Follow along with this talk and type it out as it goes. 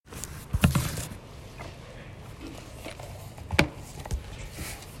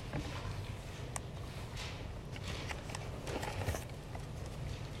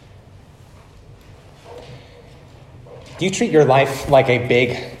Do you treat your life like a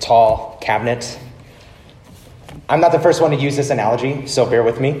big, tall cabinet? I'm not the first one to use this analogy, so bear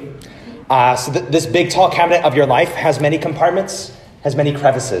with me. This big, tall cabinet of your life has many compartments, has many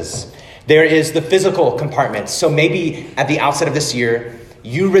crevices. There is the physical compartment. So maybe at the outset of this year,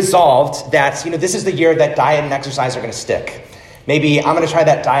 you resolved that, this is the year that diet and exercise are going to stick. Maybe I'm going to try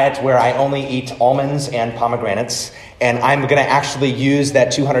that diet where I only eat almonds and pomegranates, and I'm going to actually use that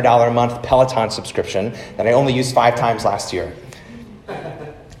 $200 a month Peloton subscription that I only used 5 times last year.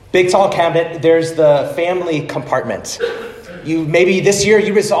 Big, tall cabinet, there's the family compartment. Maybe this year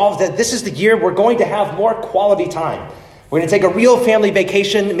you resolved that this is the year we're going to have more quality time. We're going to take a real family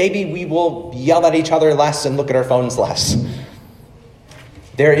vacation. Maybe we will yell at each other less and look at our phones less.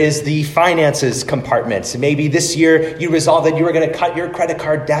 There is the finances compartment. Maybe this year you resolved that you were going to cut your credit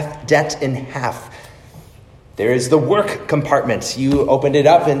card debt in half. There is the work compartment. You opened it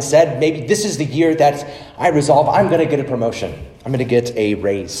up and said, maybe this is the year that I resolve I'm going to get a promotion. I'm going to get a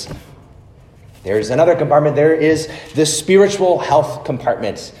raise. There's another compartment. There is the spiritual health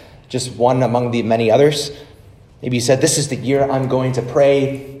compartment, just one among the many others. Maybe you said, this is the year I'm going to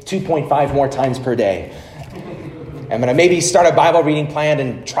pray 2.5 more times per day. I'm going to maybe start a Bible reading plan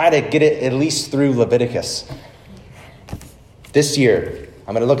and try to get it at least through Leviticus. This year,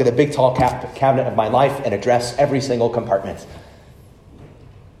 I'm going to look at the big, tall cabinet of my life and address every single compartment.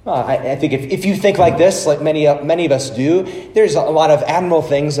 I think if you think like this, like many of us do, there's a lot of admirable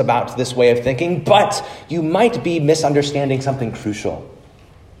things about this way of thinking, but you might be misunderstanding something crucial.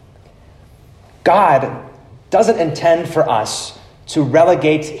 God doesn't intend for us to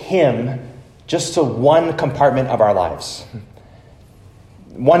relegate him just to one compartment of our lives.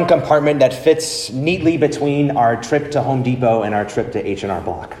 One compartment that fits neatly between our trip to Home Depot and our trip to H&R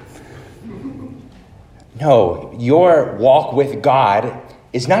Block. No, your walk with God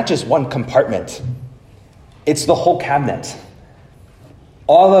is not just one compartment. It's the whole cabinet.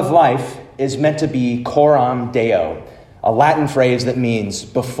 All of life is meant to be coram Deo, a Latin phrase that means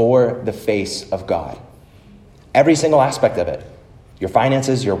before the face of God. Every single aspect of it. Your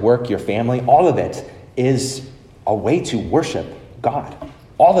finances, your work, your family, all of it is a way to worship God.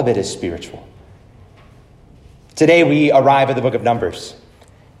 All of it is spiritual. Today we arrive at the book of Numbers.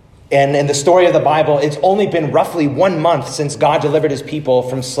 And in the story of the Bible, it's only been roughly 1 month since God delivered his people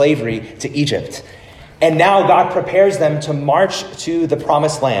from slavery to Egypt. And now God prepares them to march to the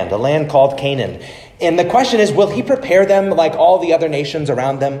promised land, a land called Canaan. And the question is, will he prepare them like all the other nations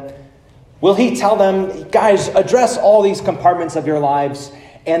around them? Will he tell them, guys, address all these compartments of your lives,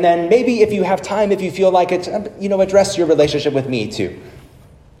 and then maybe if you have time, if you feel like it, address your relationship with me too?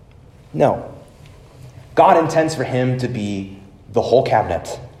 No. God intends for him to be the whole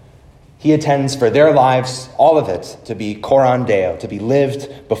cabinet. He intends for their lives, all of it, to be coram Deo, to be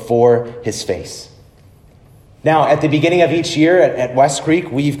lived before his face. Now, at the beginning of each year at West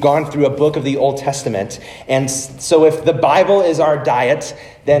Creek, we've gone through a book of the Old Testament. And so if the Bible is our diet,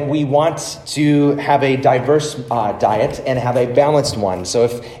 then we want to have a diverse diet and have a balanced one. So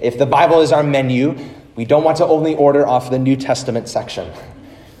if the Bible is our menu, we don't want to only order off the New Testament section.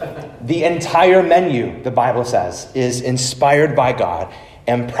 The entire menu, the Bible says, is inspired by God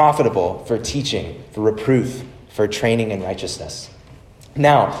and profitable for teaching, for reproof, for training in righteousness.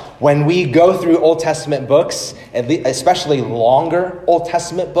 Now, when we go through Old Testament books, especially longer Old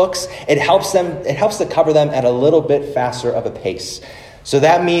Testament books, it helps to cover them at a little bit faster of a pace. So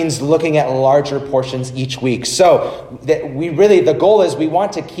that means looking at larger portions each week. So that the goal is we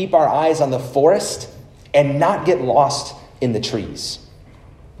want to keep our eyes on the forest and not get lost in the trees.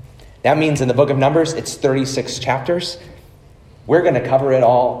 That means in the book of Numbers, it's 36 chapters. We're going to cover it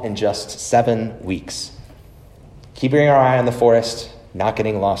all in just 7 weeks. Keeping our eye on the forest, not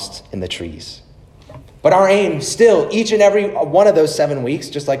getting lost in the trees. But our aim still, each and every one of those 7 weeks,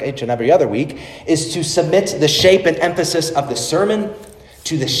 just like each and every other week, is to submit the shape and emphasis of the sermon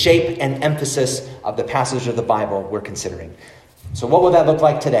to the shape and emphasis of the passage of the Bible we're considering. So what will that look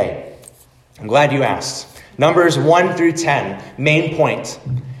like today? I'm glad you asked. Numbers 1 through 10, main point.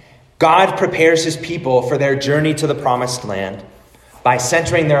 God prepares his people for their journey to the promised land by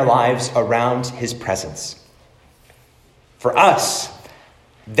centering their lives around his presence. For us,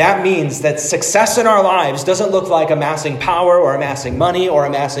 that means that success in our lives doesn't look like amassing power or amassing money or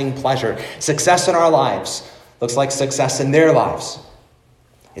amassing pleasure. Success in our lives looks like success in their lives.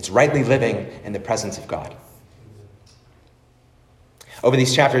 It's rightly living in the presence of God. Over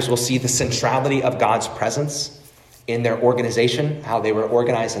these chapters, we'll see the centrality of God's presence in their organization, how they were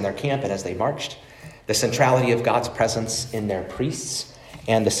organized in their camp and as they marched, the centrality of God's presence in their priests,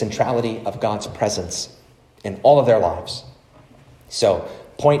 and the centrality of God's presence in all of their lives. So,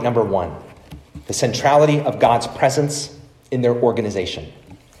 point number 1, the centrality of God's presence in their organization.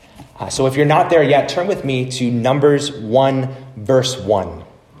 So if you're not there yet, turn with me to Numbers 1, verse 1.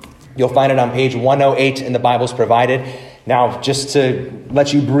 You'll find it on page 108 in the Bibles provided. Now, just to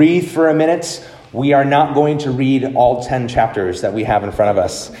let you breathe for a minute, we are not going to read all 10 chapters that we have in front of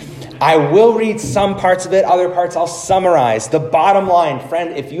us. I will read some parts of it, other parts I'll summarize. The bottom line,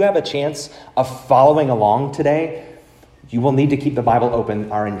 friend, if you have a chance of following along today, you will need to keep the Bible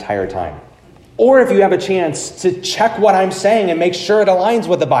open our entire time. Or if you have a chance to check what I'm saying and make sure it aligns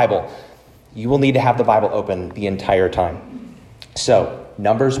with the Bible, you will need to have the Bible open the entire time. So,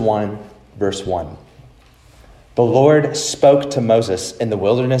 Numbers 1, verse 1. The Lord spoke to Moses in the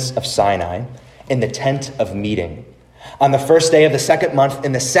wilderness of Sinai in the tent of meeting on the first day of the second month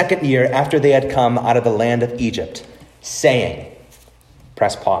in the second year after they had come out of the land of Egypt, saying,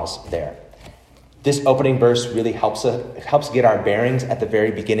 press pause there. This opening verse really helps get our bearings at the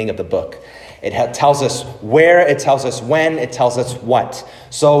very beginning of the book. It tells us where, it tells us when, it tells us what.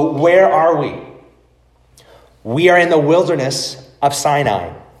 So where are we? We are in the wilderness of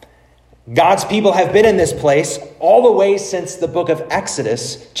Sinai. God's people have been in this place all the way since the book of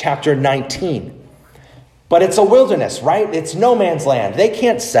Exodus, chapter 19. But it's a wilderness, right? It's no man's land. They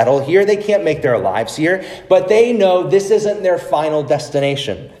can't settle here. They can't make their lives here. But they know this isn't their final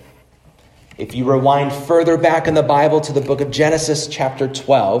destination. If you rewind further back in the Bible to the book of Genesis, chapter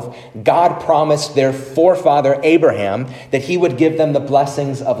 12, God promised their forefather Abraham that he would give them the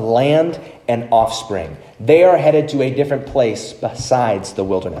blessings of land and offspring. They are headed to a different place besides the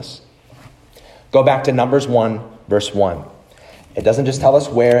wilderness. Go back to Numbers 1, verse 1. It doesn't just tell us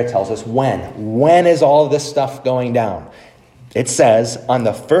where, it tells us when. When is all of this stuff going down? It says, on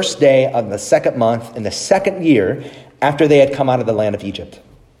the first day of the second month in the second year after they had come out of the land of Egypt.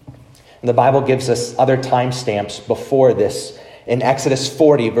 And the Bible gives us other timestamps before this. In Exodus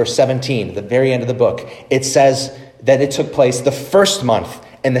 40, verse 17, at the very end of the book, it says that it took place the first month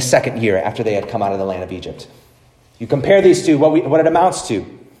in the second year after they had come out of the land of Egypt. You compare these two, what it amounts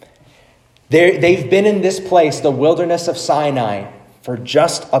to. They've been in this place, the wilderness of Sinai, for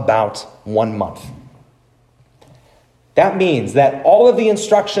just about 1 month. That means that all of the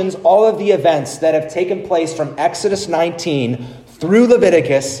instructions, all of the events that have taken place from Exodus 19 through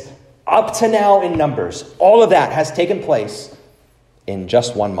Leviticus up to now in Numbers, all of that has taken place in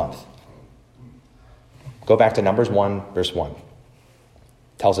just 1 month. Go back to Numbers 1, verse 1.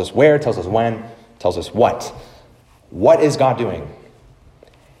 Tells us where, tells us when, tells us what. What is God doing?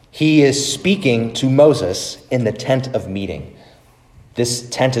 He is speaking to Moses in the tent of meeting. This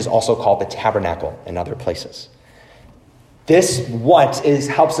tent is also called the tabernacle in other places. This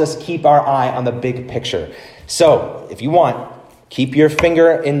helps us keep our eye on the big picture. So, if you want, keep your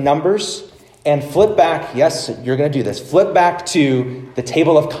finger in Numbers and flip back. Yes, you're going to do this. Flip back to the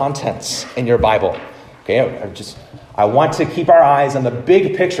table of contents in your Bible. Okay, I want to keep our eyes on the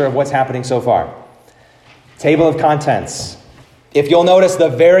big picture of what's happening so far. Table of contents. If you'll notice, the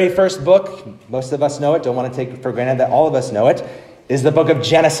very first book, most of us know it, don't want to take it for granted that all of us know it, is the book of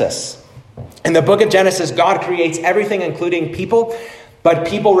Genesis. In the book of Genesis, God creates everything, including people, but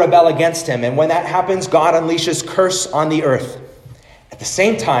people rebel against him. And when that happens, God unleashes curse on the earth. At the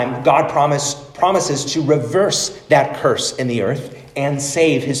same time, God promises to reverse that curse in the earth and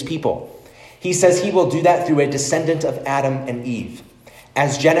save his people. He says he will do that through a descendant of Adam and Eve.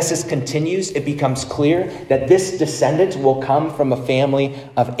 As Genesis continues, it becomes clear that this descendant will come from a family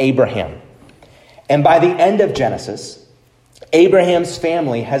of Abraham. And by the end of Genesis, Abraham's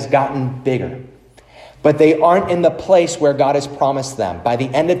family has gotten bigger. But they aren't in the place where God has promised them. By the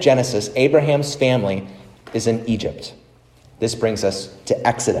end of Genesis, Abraham's family is in Egypt. This brings us to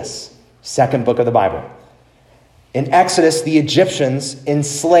Exodus, second book of the Bible. In Exodus, the Egyptians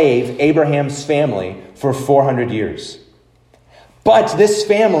enslave Abraham's family for 400 years. But this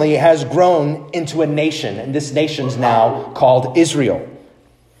family has grown into a nation, and this nation's now called Israel.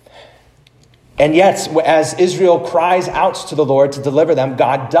 And yet, as Israel cries out to the Lord to deliver them,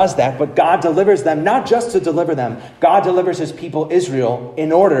 God does that, but God delivers them not just to deliver them. God delivers his people Israel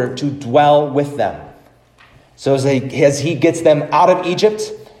in order to dwell with them. So as he gets them out of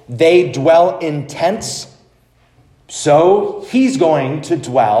Egypt, they dwell in tents. So he's going to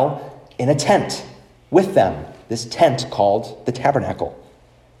dwell in a tent with them. This tent called the tabernacle.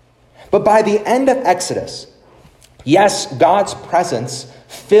 But by the end of Exodus, yes, God's presence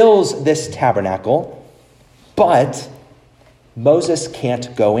fills this tabernacle, but Moses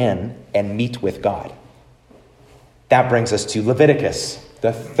can't go in and meet with God. That brings us to Leviticus,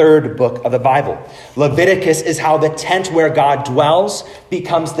 the third book of the Bible. Leviticus is how the tent where God dwells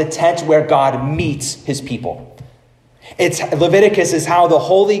becomes the tent where God meets his people. Leviticus is how the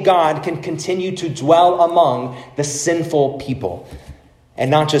holy God can continue to dwell among the sinful people. And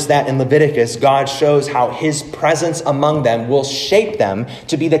not just that, in Leviticus, God shows how his presence among them will shape them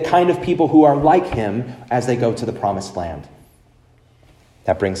to be the kind of people who are like him as they go to the promised land.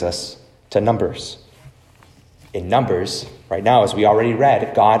 That brings us to Numbers. In Numbers, right now, as we already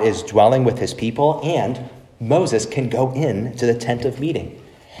read, God is dwelling with his people, and Moses can go in to the tent of meeting.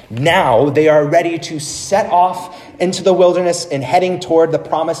 Now they are ready to set off into the wilderness and heading toward the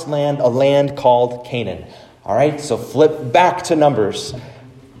promised land, a land called Canaan. All right, so flip back to Numbers,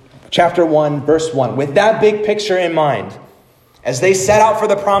 chapter 1, verse 1. With that big picture in mind, as they set out for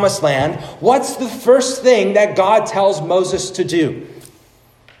the promised land, what's the first thing that God tells Moses to do?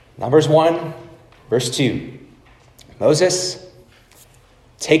 Numbers 1, verse 2. Moses,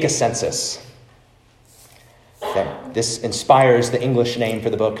 take a census. This inspires the English name for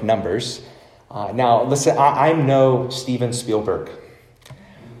the book, Numbers. Now, listen, I'm no Steven Spielberg.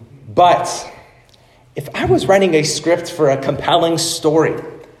 But if I was writing a script for a compelling story,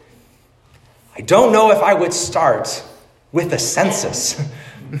 I don't know if I would start with a census.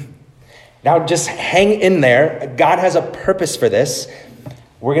 Now, just hang in there. God has a purpose for this.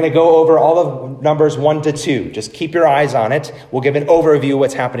 We're going to go over all of Numbers 1 to 2. Just keep your eyes on it. We'll give an overview of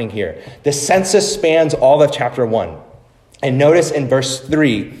what's happening here. The census spans all of chapter 1. And notice in verse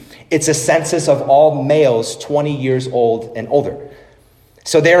 3, it's a census of all males 20 years old and older.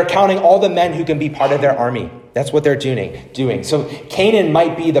 So they're counting all the men who can be part of their army. That's what they're doing. So Canaan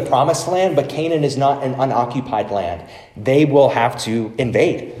might be the promised land, but Canaan is not an unoccupied land. They will have to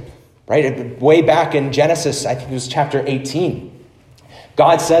invade, right? Way back in Genesis, I think it was chapter 18.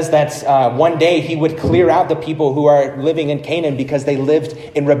 God says that one day he would clear out the people who are living in Canaan because they lived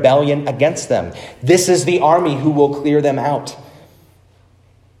in rebellion against them. This is the army who will clear them out.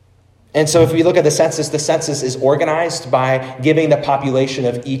 And so if we look at the census is organized by giving the population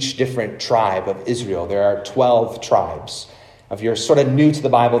of each different tribe of Israel. There are 12 tribes. If you're sort of new to the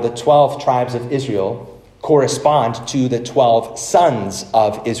Bible, the 12 tribes of Israel correspond to the 12 sons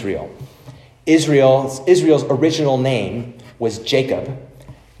of Israel. Israel's original name was Jacob.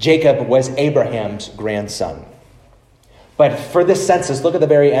 Jacob was Abraham's grandson. But for this census, look at the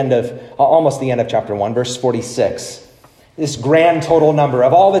very end of, almost the end of chapter 1, verse 46. This grand total number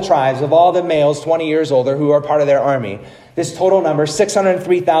of all the tribes, of all the males 20 years older who are part of their army, this total number,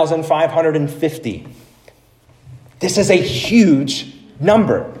 603,550. This is a huge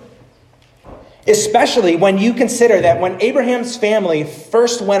number. Especially when you consider that when Abraham's family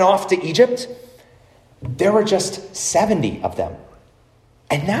first went off to Egypt, there were just 70 of them.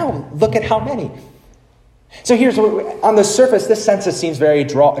 And now look at how many. So here's, on the surface, this census seems very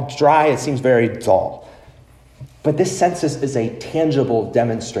dry. It seems very dull. But this census is a tangible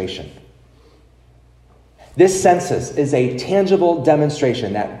demonstration. This census is a tangible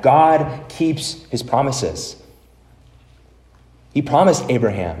demonstration that God keeps his promises. He promised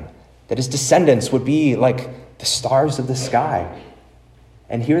Abraham that his descendants would be like the stars of the sky.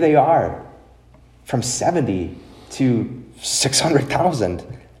 And here they are, from 70 to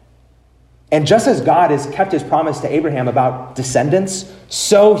 600,000. And just as God has kept his promise to Abraham about descendants,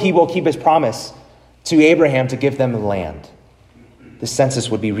 so he will keep his promise to Abraham to give them land. The census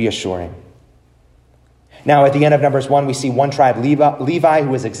would be reassuring. Now, at the end of Numbers 1, we see one tribe, Levi,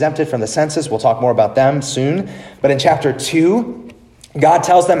 who is exempted from the census. We'll talk more about them soon. But in chapter 2, God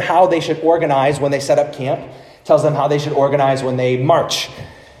tells them how they should organize when they set up camp, tells them how they should organize when they march.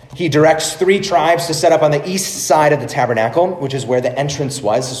 He directs 3 tribes to set up on the east side of the tabernacle, which is where the entrance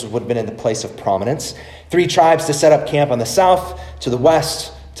was. This would have been in the place of prominence. 3 tribes to set up camp on the south, to the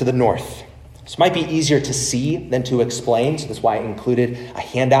west, to the north. This might be easier to see than to explain, so that's why I included a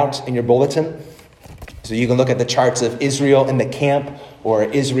handout in your bulletin. So you can look at the charts of Israel in the camp or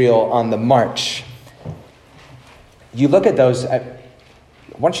Israel on the march. You look at those, I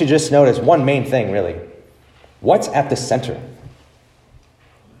want you to just notice one main thing, really. What's at the center?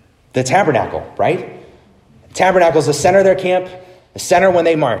 The tabernacle, right? The tabernacle is the center of their camp, the center when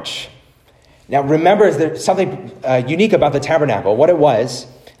they march. Now remember, there's something unique about the tabernacle. What it was,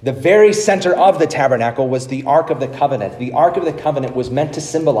 the very center of the tabernacle was the Ark of the Covenant. The Ark of the Covenant was meant to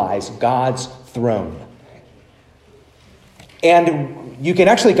symbolize God's throne. And you can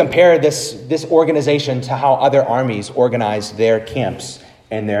actually compare this organization to how other armies organize their camps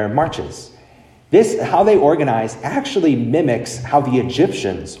and their marches. How they organize actually mimics how the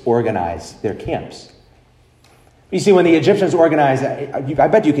Egyptians organize their camps. You see, when the Egyptians organized, I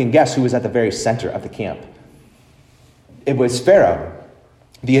bet you can guess who was at the very center of the camp. It was Pharaoh,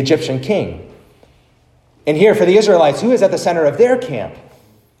 the Egyptian king. And here for the Israelites, who is at the center of their camp?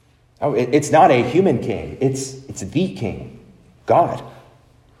 Oh, it's not a human king. It's the king, God.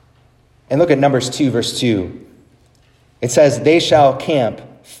 And look at Numbers 2, verse 2. It says, they shall camp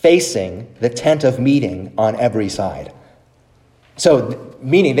facing the tent of meeting on every side. So,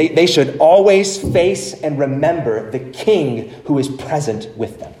 meaning they should always face and remember the king who is present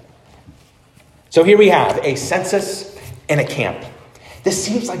with them. So here we have a census and a camp. This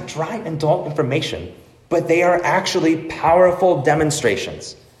seems like dry and dull information, but they are actually powerful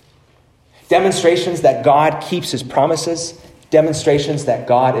demonstrations. Demonstrations that God keeps his promises, demonstrations that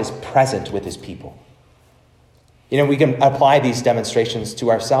God is present with his people. We can apply these demonstrations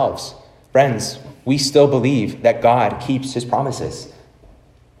to ourselves. Friends, we still believe that God keeps his promises.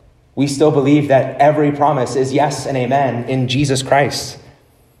 We still believe that every promise is yes and amen in Jesus Christ.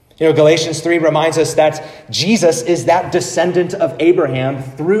 Galatians 3 reminds us that Jesus is that descendant of Abraham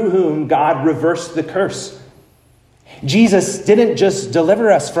through whom God reversed the curse. Jesus didn't just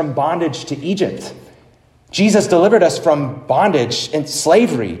deliver us from bondage to Egypt. Jesus delivered us from bondage and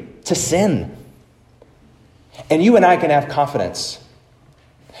slavery to sin. And you and I can have confidence,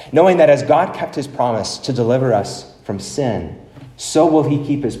 knowing that as God kept his promise to deliver us from sin, so will he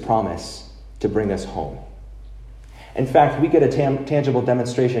keep his promise to bring us home. In fact, we get a tangible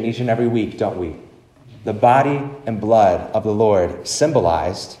demonstration each and every week, don't we? The body and blood of the Lord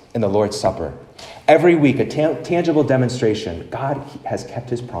symbolized in the Lord's Supper. Every week, a tangible demonstration. God has kept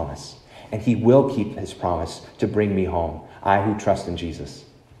his promise, and he will keep his promise to bring me home, I who trust in Jesus.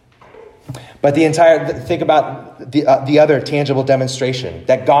 But think about the other tangible demonstration,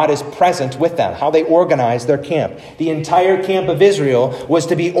 that God is present with them, how they organize their camp. The entire camp of Israel was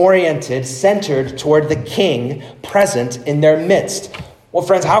to be oriented, centered toward the king present in their midst. Well,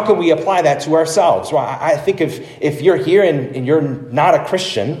 friends, how can we apply that to ourselves? Well, I think if you're here and you're not a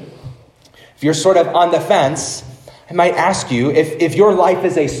Christian, if you're sort of on the fence, I might ask you, if your life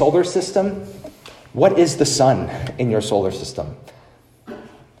is a solar system, what is the sun in your solar system?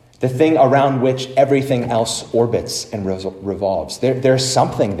 The thing around which everything else orbits and revolves. There's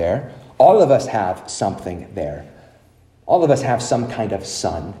something there. All of us have something there. All of us have some kind of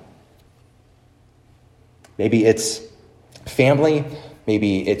sun. Maybe it's family.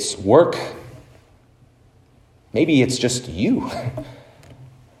 Maybe it's work. Maybe it's just you.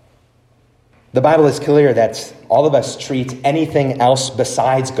 The Bible is clear that all of us treat anything else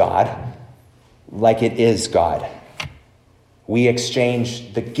besides God like it is God. We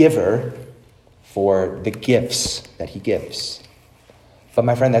exchange the giver for the gifts that he gives. But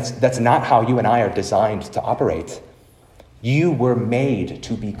my friend, that's not how you and I are designed to operate. You were made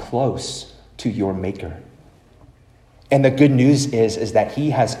to be close to your Maker. And the good news is that he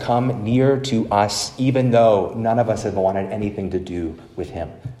has come near to us, even though none of us have wanted anything to do with him.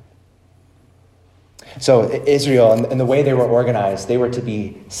 So Israel, and the way they were organized, they were to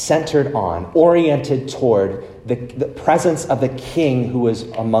be centered on, oriented toward the presence of the king who was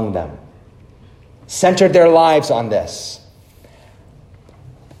among them. Centered their lives on this.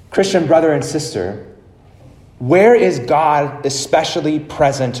 Christian brother and sister, where is God especially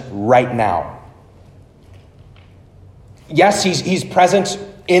present right now? Yes, he's present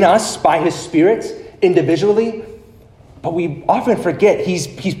in us by his Spirit individually, but we often forget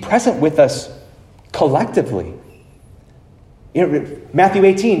he's present with us collectively. Matthew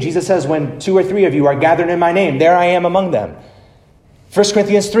 18, Jesus says, when 2 or 3 of you are gathered in my name, there I am among them. 1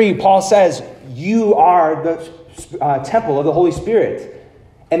 Corinthians 3, Paul says, you are the temple of the Holy Spirit.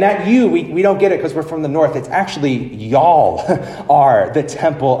 And that we don't get it because we're from the north. It's actually y'all are the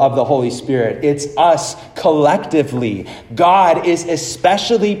temple of the Holy Spirit. It's us collectively. God is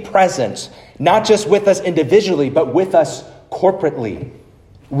especially present, not just with us individually, but with us corporately.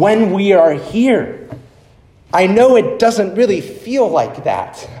 When we are here, I know it doesn't really feel like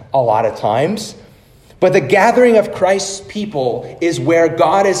that a lot of times, but the gathering of Christ's people is where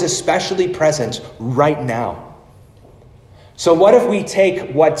God is especially present right now. So what if we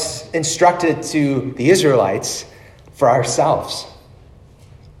take what's instructed to the Israelites for ourselves?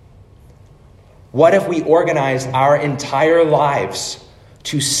 What if we organize our entire lives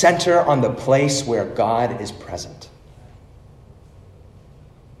to center on the place where God is present?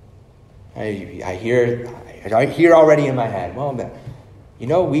 I hear already in my head, well,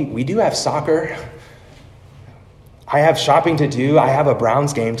 we do have soccer. I have shopping to do. I have a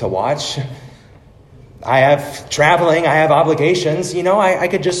Browns game to watch. I have traveling. I have obligations. I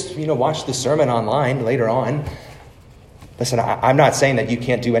could just, watch the sermon online later on. Listen, I'm not saying that you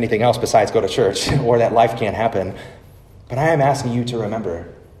can't do anything else besides go to church or that life can't happen. But I am asking you to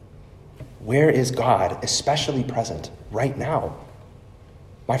remember, where is God especially present right now?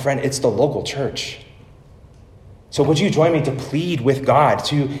 My friend, it's the local church. So would you join me to plead with God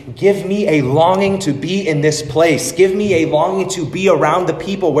to give me a longing to be in this place? Give me a longing to be around the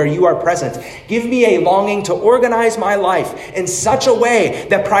people where you are present. Give me a longing to organize my life in such a way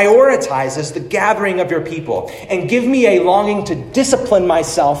that prioritizes the gathering of your people. And give me a longing to discipline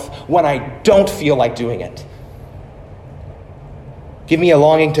myself when I don't feel like doing it. Give me a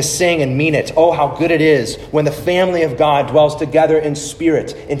longing to sing and mean it. Oh, how good it is when the family of God dwells together in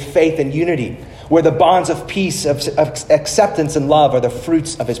spirit, in faith and unity, where the bonds of peace, of acceptance and love are the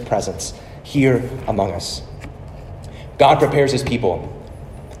fruits of his presence here among us. God prepares his people.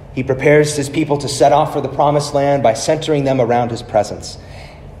 He prepares his people to set off for the promised land by centering them around his presence.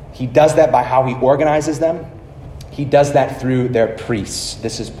 He does that by how he organizes them. He does that through their priests.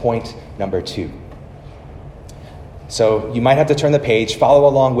 This is point number 2. So you might have to turn the page. Follow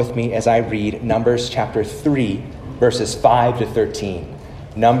along with me as I read Numbers chapter 3, verses 5 to 13.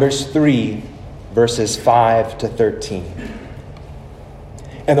 Numbers 3, verses 5 to 13.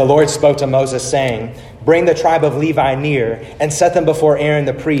 And the Lord spoke to Moses, saying, "Bring the tribe of Levi near, and set them before Aaron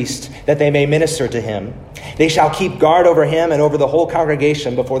the priest, that they may minister to him. They shall keep guard over him and over the whole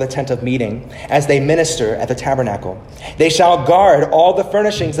congregation before the tent of meeting, as they minister at the tabernacle. They shall guard all the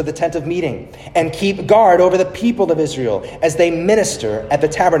furnishings of the tent of meeting, and keep guard over the people of Israel, as they minister at the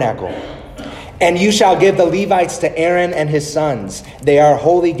tabernacle. And you shall give the Levites to Aaron and his sons. They are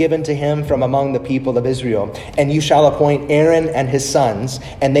wholly given to him from among the people of Israel. And you shall appoint Aaron and his sons,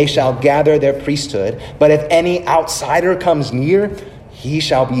 and they shall gather their priesthood. But if any outsider comes near, he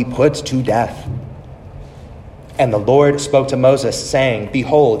shall be put to death." And the Lord spoke to Moses, saying,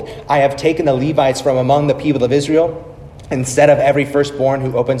 "Behold, I have taken the Levites from among the people of Israel, instead of every firstborn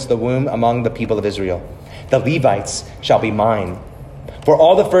who opens the womb among the people of Israel. The Levites shall be mine. For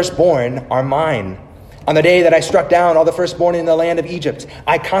all the firstborn are mine. On the day that I struck down all the firstborn in the land of Egypt,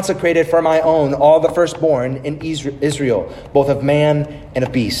 I consecrated for my own all the firstborn in Israel, both of man and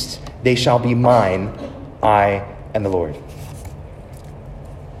of beast. They shall be mine. I am the Lord."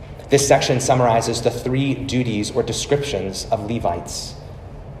 This section summarizes the 3 duties or descriptions of Levites.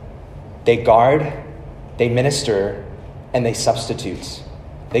 They guard, they minister, and they substitute.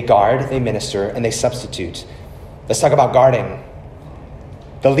 They guard, they minister, and they substitute. Let's talk about guarding.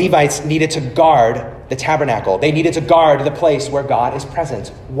 The Levites needed to guard the tabernacle. They needed to guard the place where God is present.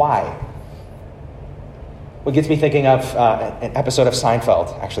 Why? What gets me thinking of an episode of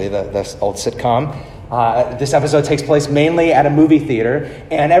Seinfeld, actually, the old sitcom. This episode takes place mainly at a movie theater,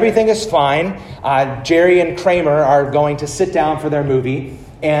 and everything is fine. Jerry and Kramer are going to sit down for their movie,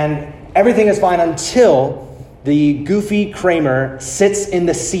 and everything is fine until the goofy Kramer sits in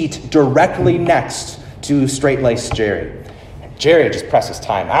the seat directly next to straight-laced Jerry. Jerry just presses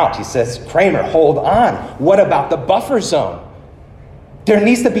time out. He says, "Kramer, hold on. What about the buffer zone? There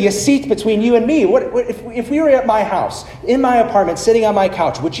needs to be a seat between you and me. What if we were at my house, in my apartment, sitting on my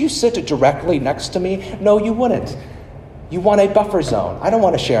couch, would you sit directly next to me? No, you wouldn't. You want a buffer zone. I don't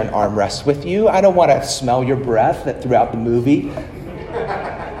want to share an armrest with you. I don't want to smell your breath throughout the movie."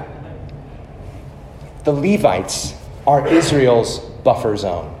 The Levites are Israel's buffer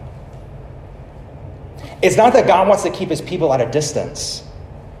zone. It's not that God wants to keep his people at a distance.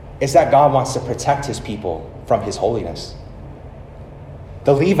 It's that God wants to protect his people from his holiness.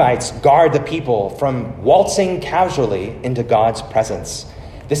 The Levites guard the people from waltzing casually into God's presence.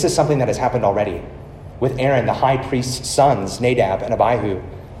 This is something that has happened already. With Aaron, the high priest's sons, Nadab and Abihu,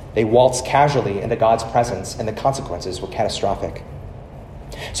 they waltzed casually into God's presence, and the consequences were catastrophic.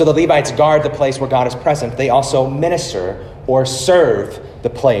 So the Levites guard the place where God is present. They also minister or serve the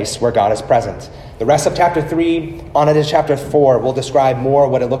place where God is present. The rest of chapter 3 on into chapter 4 will describe more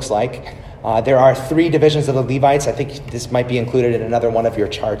what it looks like. There are 3 divisions of the Levites. I think this might be included in another one of your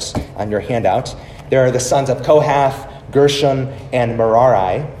charts on your handout. There are the sons of Kohath, Gershon, and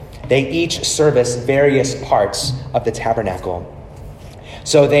Merari. They each service various parts of the tabernacle.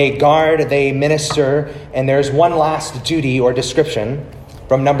 So they guard, they minister, and there's one last duty or description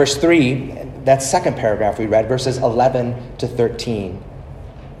from Numbers 3, that second paragraph we read, verses 11 to 13.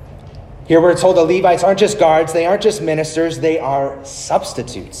 Here we're told the Levites aren't just guards, they aren't just ministers, they are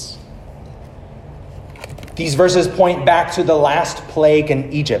substitutes. These verses point back to the last plague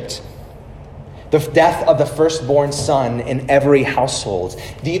in Egypt, the death of the firstborn son in every household.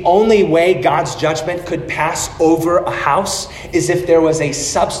 The only way God's judgment could pass over a house is if there was a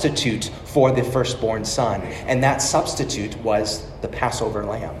substitute for the firstborn son, and that substitute was the Passover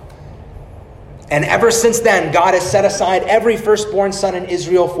lamb. And ever since then, God has set aside every firstborn son in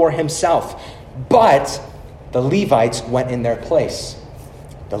Israel for himself. But the Levites went in their place.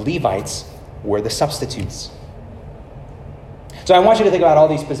 The Levites were the substitutes. So I want you to think about all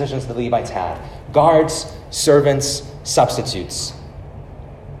these positions the Levites had: guards, servants, substitutes.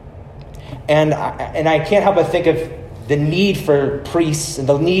 And I can't help but think of the need for priests and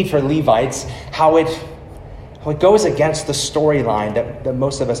the need for Levites, how it goes against the storyline that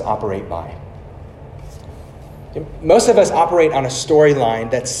most of us operate by. Most of us operate on a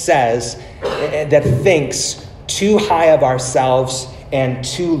storyline that says, that thinks too high of ourselves and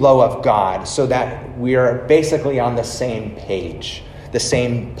too low of God, so that we're basically on the same page, the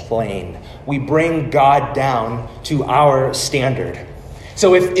same plane. We bring God down to our standard.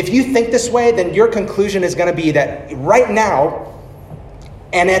 So if you think this way, then your conclusion is going to be that right now,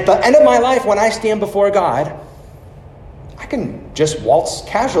 and at the end of my life when I stand before God, I can just waltz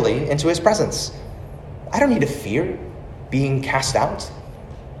casually into his presence. I don't need to fear being cast out.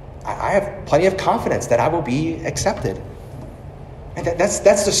 I have plenty of confidence that I will be accepted. And that's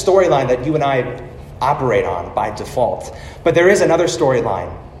the storyline that you and I operate on by default. But there is another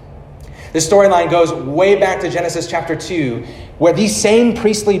storyline. The storyline goes way back to Genesis chapter 2, where these same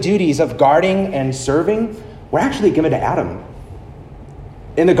priestly duties of guarding and serving were actually given to Adam.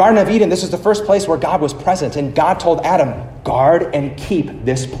 In the Garden of Eden, this is the first place where God was present, and God told Adam, guard and keep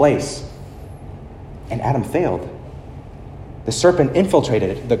this place. And Adam failed. The serpent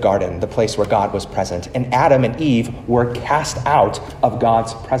infiltrated the garden, the place where God was present, and Adam and Eve were cast out of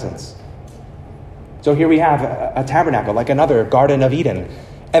God's presence. So here we have a tabernacle, like another Garden of Eden.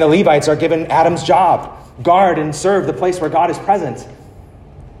 And the Levites are given Adam's job: guard and serve the place where God is present.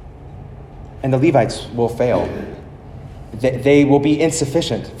 And the Levites will fail. They will be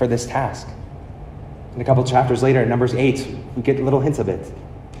insufficient for this task. And a couple chapters later, in Numbers 8, we get little hints of it.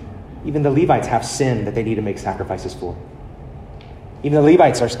 Even the Levites have sin that they need to make sacrifices for. Even the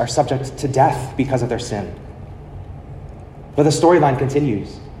Levites are subject to death because of their sin. But the storyline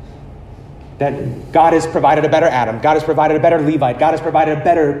continues. That God has provided a better Adam. God has provided a better Levite. God has provided a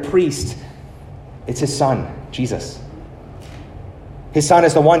better priest. It's his son, Jesus. His son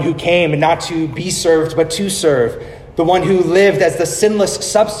is the one who came not to be served, but to serve. The one who lived as the sinless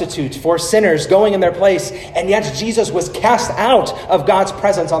substitute for sinners going in their place. And yet Jesus was cast out of God's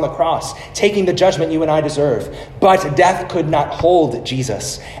presence on the cross, taking the judgment you and I deserve. But death could not hold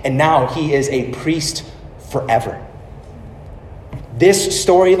Jesus. And now he is a priest forever. This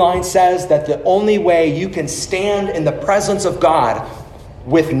storyline says that the only way you can stand in the presence of God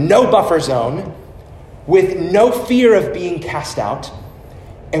with no buffer zone, with no fear of being cast out,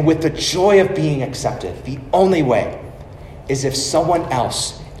 and with the joy of being accepted, the only way is if someone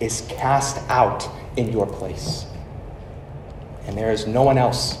else is cast out in your place. And there is no one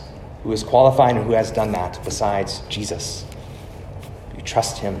else who is qualified and who has done that besides Jesus. You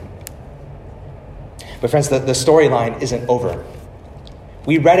trust him. But friends, the storyline isn't over.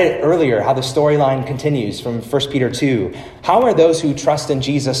 We read it earlier, how the storyline continues from 1 Peter 2. How are those who trust in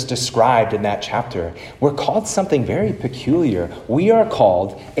Jesus described in that chapter? We're called something very peculiar. We are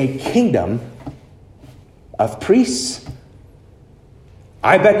called a kingdom of priests.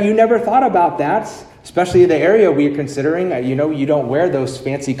 I bet you never thought about that, especially the area we're considering. You don't wear those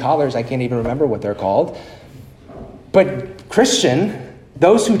fancy collars. I can't even remember what they're called. But Christian,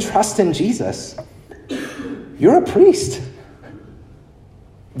 those who trust in Jesus, you're a priest.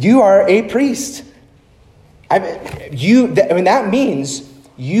 You are a priest. That means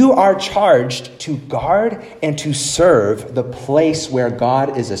you are charged to guard and to serve the place where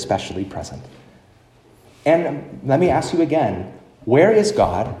God is especially present. And let me ask you again, where is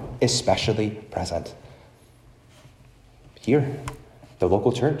God especially present? Here, the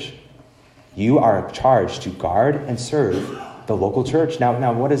local church. You are charged to guard and serve the local church.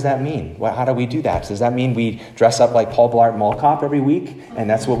 Now, what does that mean? How do we do that? Does that mean we dress up like Paul Blart Mall Cop every week and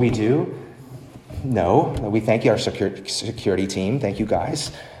that's what we do? No. We thank you, our security team. Thank you,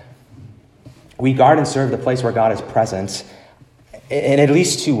 guys. We guard and serve the place where God is present in at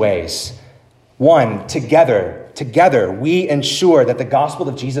least two ways. One, together, we ensure that the gospel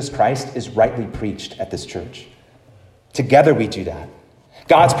of Jesus Christ is rightly preached at this church. Together we do that.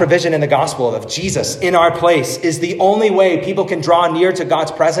 God's provision in the gospel of Jesus in our place is the only way people can draw near to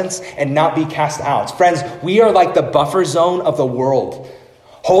God's presence and not be cast out. Friends, we are like the buffer zone of the world,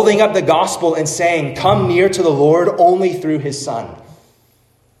 holding up the gospel and saying, come near to the Lord only through his Son.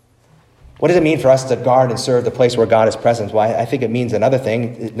 What does it mean for us to guard and serve the place where God is present? Well, I think it means another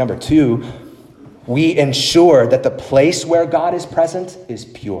thing. Number two, we ensure that the place where God is present is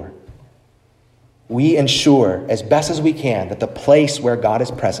pure. We ensure as best as we can that the place where God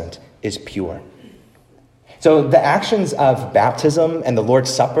is present is pure. So the actions of baptism and the Lord's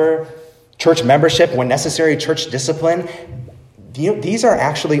Supper, church membership, when necessary, church discipline, these are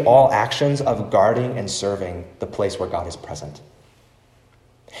actually all actions of guarding and serving the place where God is present.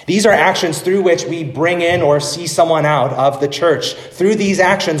 These are actions through which we bring in or see someone out of the church. Through these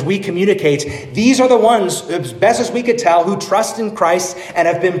actions, we communicate. These are the ones, as best as we could tell, who trust in Christ and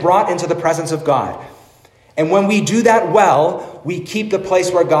have been brought into the presence of God. And when we do that well, we keep the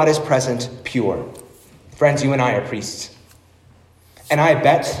place where God is present pure. Friends, you and I are priests. And I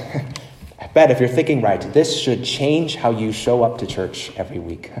bet if you're thinking right, this should change how you show up to church every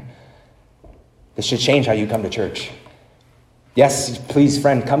week. This should change how you come to church. Yes, please,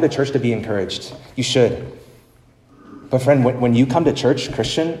 friend, come to church to be encouraged. You should. But friend, when you come to church,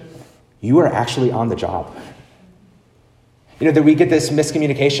 Christian, you are actually on the job. You know, that we get this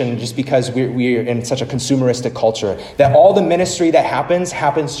miscommunication just because we're in such a consumeristic culture, that all the ministry that happens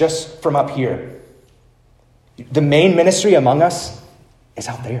just from up here. The main ministry among us is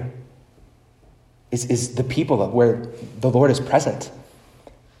out there. Is the people where the Lord is present.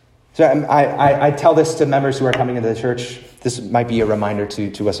 So I tell this to members who are coming into the church. This might be a reminder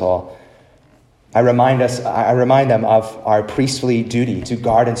to us all. I remind them of our priestly duty to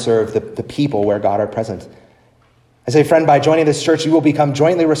guard and serve the people where God are present. I say, friend, by joining this church, you will become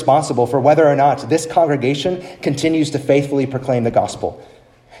jointly responsible for whether or not this congregation continues to faithfully proclaim the gospel.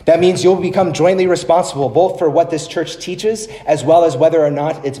 That means you'll become jointly responsible both for what this church teaches, as well as whether or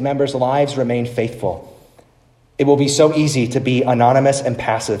not its members' lives remain faithful. It will be so easy to be anonymous and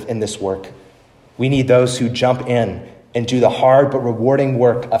passive in this work. We need those who jump in and do the hard but rewarding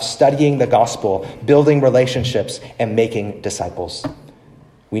work of studying the gospel, building relationships, and making disciples.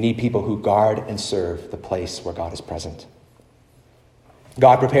 We need people who guard and serve the place where God is present.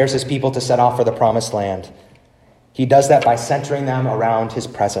 God prepares his people to set off for the promised land. He does that by centering them around his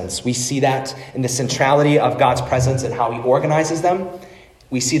presence. We see that in the centrality of God's presence and how he organizes them.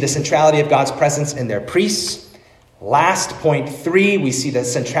 We see the centrality of God's presence in their priests. Last, point 3, we see the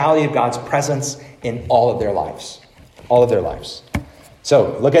centrality of God's presence in all of their lives. All of their lives.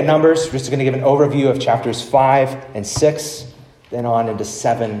 So look at Numbers. We're just going to give an overview of chapters 5 and 6, then on into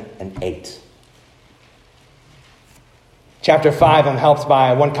 7 and 8. Chapter 5, I'm helped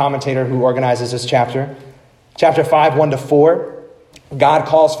by one commentator who organizes this chapter. Chapter 5, 1-4, God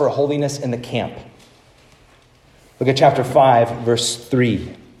calls for holiness in the camp. Look at chapter 5, verse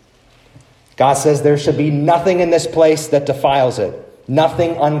 3. God says there should be nothing in this place that defiles it,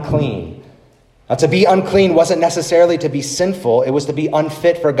 nothing unclean. Now, to be unclean wasn't necessarily to be sinful. It was to be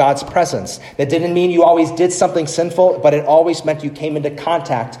unfit for God's presence. That didn't mean you always did something sinful, but it always meant you came into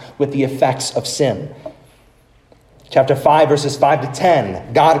contact with the effects of sin. Chapter 5, verses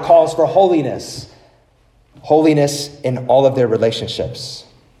 5-10, God calls for holiness. Holiness in all of their relationships.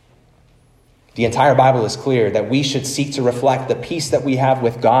 The entire Bible is clear that we should seek to reflect the peace that we have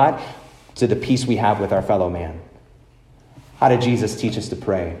with God to the peace we have with our fellow man. How did Jesus teach us to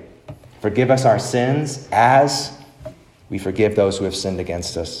pray? Forgive us our sins as we forgive those who have sinned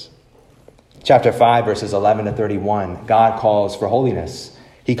against us. Chapter 5, verses 11-31, God calls for holiness.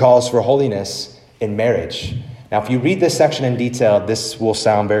 He calls for holiness in marriage. Now, if you read this section in detail, this will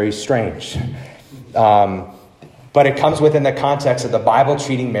sound very strange. But it comes within the context of the Bible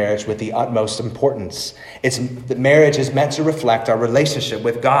treating marriage with the utmost importance. The marriage is meant to reflect our relationship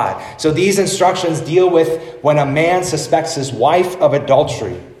with God. So these instructions deal with when a man suspects his wife of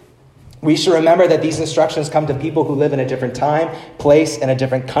adultery. We should remember that these instructions come to people who live in a different time, place, and a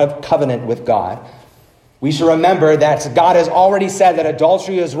different covenant with God. We should remember that God has already said that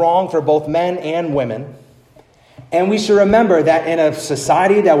adultery is wrong for both men and women. And we should remember that in a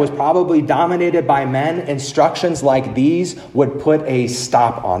society that was probably dominated by men, instructions like these would put a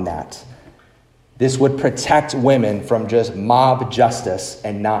stop on that. This would protect women from just mob justice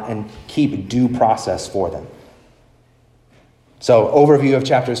and keep due process for them. So, overview of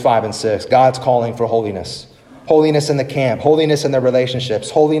chapters 5 and 6. God's calling for holiness. Holiness in the camp, holiness in their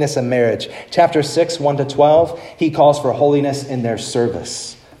relationships, holiness in marriage. Chapter 6, 1-12, he calls for holiness in their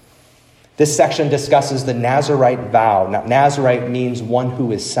service. This section discusses the Nazirite vow. Now, Nazirite means one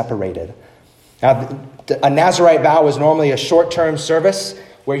who is separated. Now, a Nazirite vow is normally a short-term service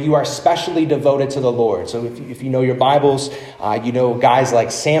where you are specially devoted to the Lord. So if you know your Bibles, you know guys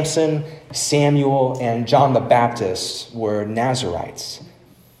like Samson, Samuel, and John the Baptist were Nazirites.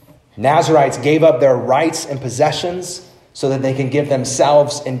 Nazirites gave up their rights and possessions so that they can give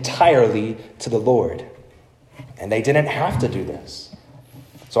themselves entirely to the Lord. And they didn't have to do this.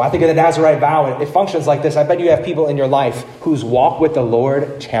 So I think of the Nazirite vow, it functions like this. I bet you have people in your life whose walk with the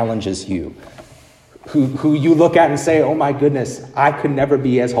Lord challenges you. Who you look at and say, oh my goodness, I could never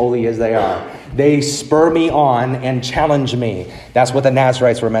be as holy as they are. They spur me on and challenge me. That's what the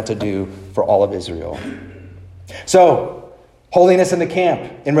Nazirites were meant to do for all of Israel. So, holiness in the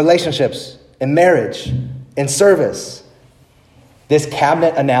camp, in relationships, in marriage, in service. This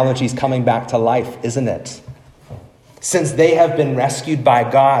cabinet analogy is coming back to life, isn't it? Since they have been rescued by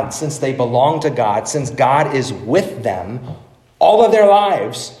God, since they belong to God, since God is with them, all of their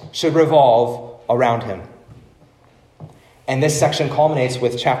lives should revolve around him. And this section culminates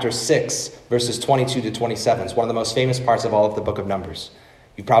with chapter 6, verses 22 to 27. It's one of the most famous parts of all of the book of Numbers.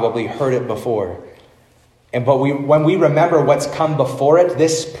 You probably heard it before. But when we remember what's come before it,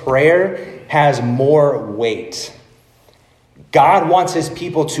 this prayer has more weight. God wants his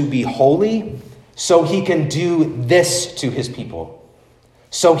people to be holy so he can do this to his people.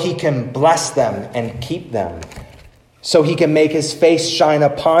 So he can bless them and keep them. So he can make his face shine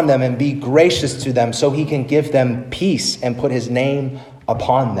upon them and be gracious to them. So he can give them peace and put his name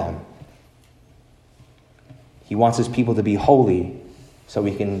upon them. He wants his people to be holy so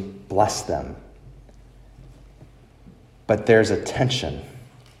he can bless them. But there's a tension.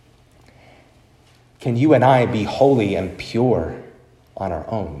 Can you and I be holy and pure on our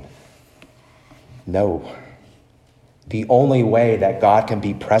own? No. The only way that God can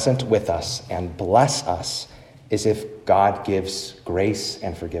be present with us and bless us is if God gives grace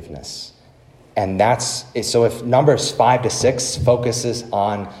and forgiveness. And so if Numbers 5 to 6 focuses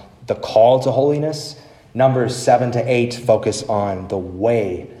on the call to holiness, Numbers 7 to 8 focus on the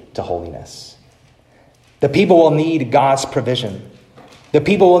way to holiness. The people will need God's provision. The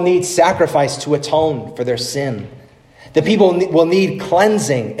people will need sacrifice to atone for their sin. The people will need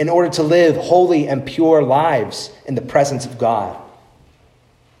cleansing in order to live holy and pure lives in the presence of God.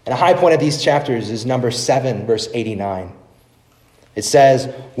 And a high point of these chapters is Numbers 7, verse 89. It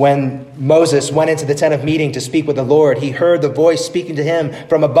says, when Moses went into the tent of meeting to speak with the Lord, he heard the voice speaking to him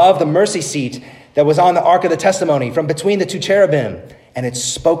from above the mercy seat that was on the ark of the testimony, from between the two cherubim, and it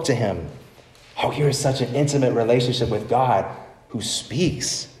spoke to him. Oh, here is such an intimate relationship with God who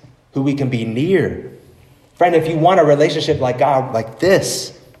speaks, who we can be near. Friend, if you want a relationship like God, like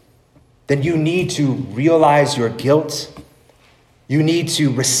this, then you need to realize your guilt. You need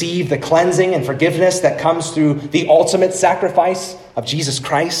to receive the cleansing and forgiveness that comes through the ultimate sacrifice of Jesus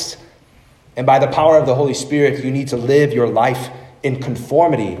Christ. And by the power of the Holy Spirit, you need to live your life in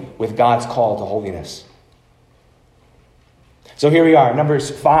conformity with God's call to holiness. So here we are, Numbers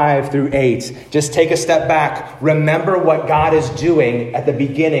 5 through 8. Just take a step back. Remember what God is doing at the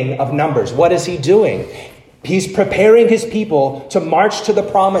beginning of Numbers. What is he doing? He's preparing his people to march to the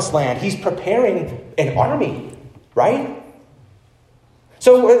promised land. He's preparing an army, right?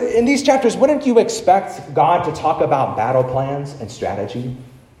 So in these chapters, wouldn't you expect God to talk about battle plans and strategy?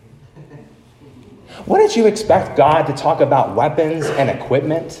 Wouldn't you expect God to talk about weapons and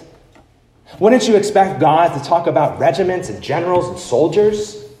equipment? Wouldn't you expect God to talk about regiments and generals and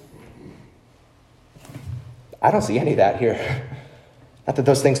soldiers? I don't see any of that here. Not that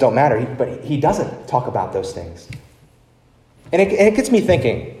those things don't matter, but he doesn't talk about those things. And it gets me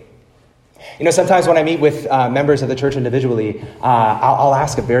thinking. You know, sometimes when I meet with members of the church individually, I'll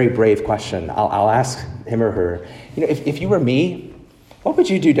ask a very brave question. I'll ask him or her, you know, if you were me, what would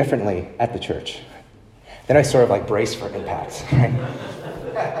you do differently at the church? Then I sort of like brace for impact,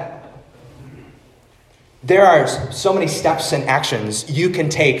 right? There are so many steps and actions you can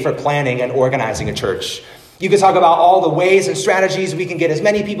take for planning and organizing a church. You could talk about all the ways and strategies we can get as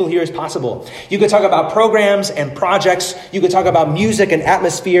many people here as possible. You could talk about programs and projects. You could talk about music and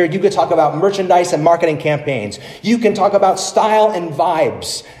atmosphere. You could talk about merchandise and marketing campaigns. You can talk about style and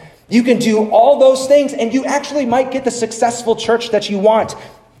vibes. You can do all those things, and you actually might get the successful church that you want.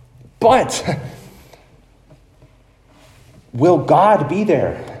 But will God be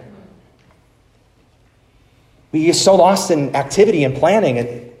there? We get so lost in activity and planning.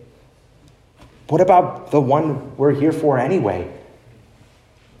 And what about the one we're here for anyway?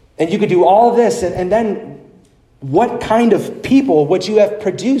 And you could do all of this, and then what kind of people would you have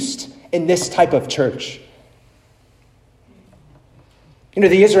produced in this type of church? You know,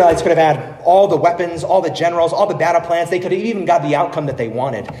 the Israelites could have had all the weapons, all the generals, all the battle plans. They could have even got the outcome that they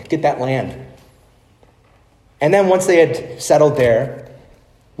wanted, get that land. And then once they had settled there,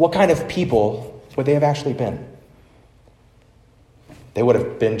 what kind of people would they have actually been? They would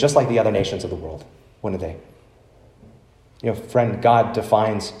have been just like the other nations of the world, wouldn't they? You know, friend, God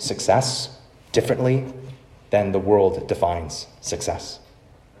defines success differently than the world defines success.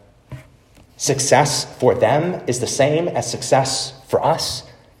 Success for them is the same as success for us.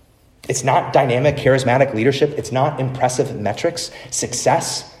 It's not dynamic, charismatic leadership. It's not impressive metrics.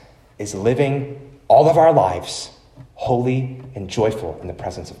 Success is living all of our lives holy and joyful in the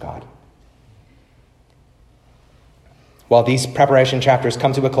presence of God. Well, these preparation chapters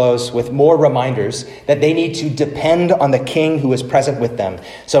come to a close with more reminders that they need to depend on the King who is present with them.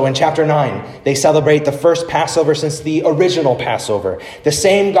 So in chapter 9, they celebrate the first Passover since the original Passover. The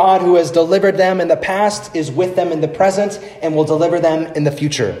same God who has delivered them in the past is with them in the present and will deliver them in the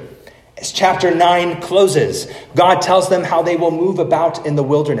future. As chapter 9 closes, God tells them how they will move about in the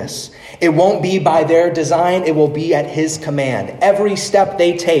wilderness. It won't be by their design, it will be at his command. Every step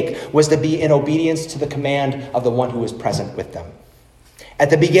they take was to be in obedience to the command of the one who is present with them. At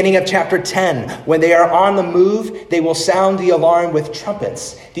the beginning of chapter 10, when they are on the move, they will sound the alarm with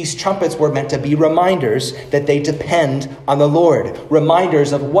trumpets. These trumpets were meant to be reminders that they depend on the Lord.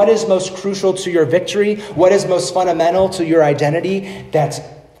 Reminders of what is most crucial to your victory, what is most fundamental to your identity,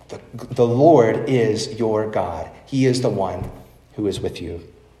 that the Lord is your God. He is the one who is with you.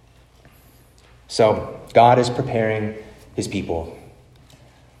 So, God is preparing his people.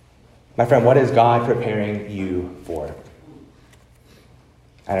 My friend, what is God preparing you for?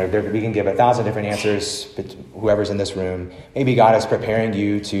 I know we can give 1,000 different answers, but whoever's in this room, maybe God is preparing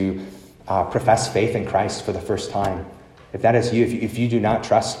you to profess faith in Christ for the first time. If that is you, if you do not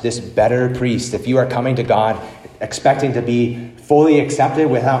trust this better priest, if you are coming to God expecting to be fully accepted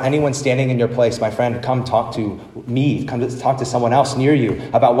without anyone standing in your place, my friend, come talk to me, come to talk to someone else near you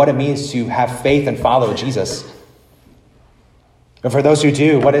about what it means to have faith and follow Jesus. And for those who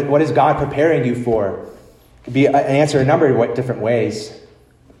do, what is God preparing you for? It could be an answer a number of different ways.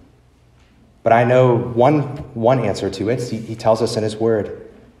 But I know one answer to it. He tells us in his word.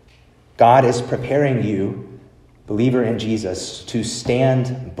 God is preparing you, believer in Jesus, to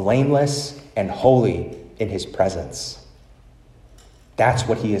stand blameless and holy in his presence. That's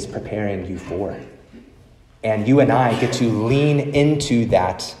what he is preparing you for. And you and I get to lean into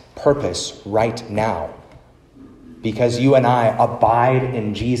that purpose right now, because you and I abide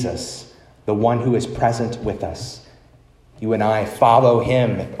in Jesus, the one who is present with us. You and I follow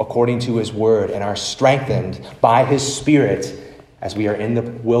him according to his word and are strengthened by his Spirit as we are in the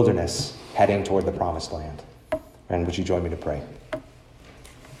wilderness heading toward the promised land. And would you join me to pray?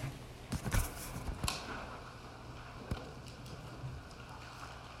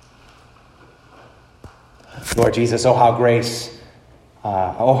 Lord Jesus, how great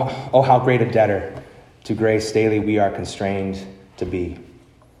a debtor to grace daily we are constrained to be.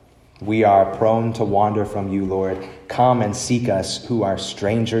 We are prone to wander from you, Lord. Come and seek us who are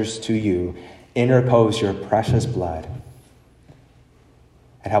strangers to you. Interpose your precious blood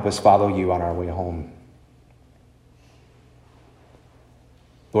and help us follow you on our way home.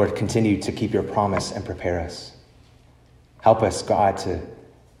 Lord, continue to keep your promise and prepare us. Help us, God, to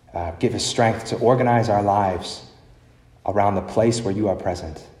give us strength to organize our lives around the place where you are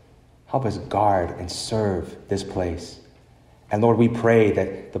present. Help us guard and serve this place. And Lord, we pray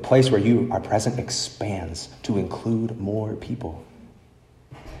that the place where you are present expands to include more people.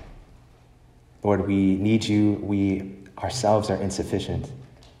 Lord, we need you. We ourselves are insufficient.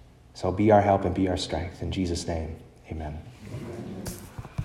 So be our help and be our strength. In Jesus' name, amen.